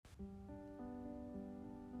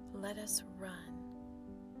let us run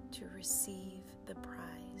to receive the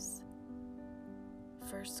prize.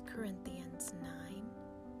 1 Corinthians 9,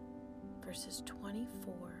 verses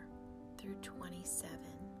 24 through 27.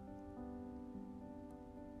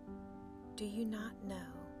 Do you not know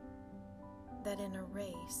that in a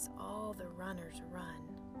race all the runners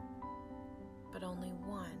run, but only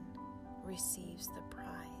one receives the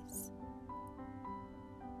prize?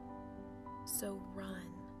 So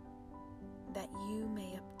run, that you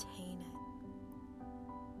may obtain it.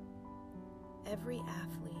 Every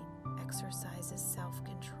athlete exercises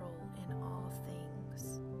self-control in all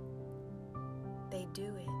things. They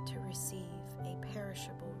do it to receive a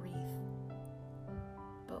perishable wreath,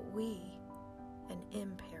 but we an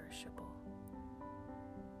imperishable.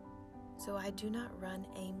 So I do not run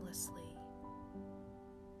aimlessly.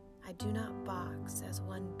 I do not box as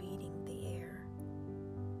one beating the air,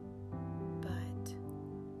 but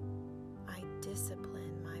I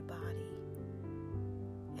discipline my body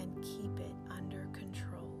and keep it under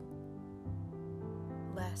control,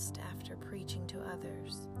 lest after preaching to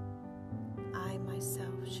others, I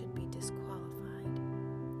myself should be disqualified.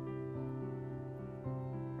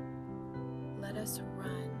 Let us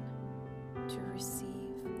run to receive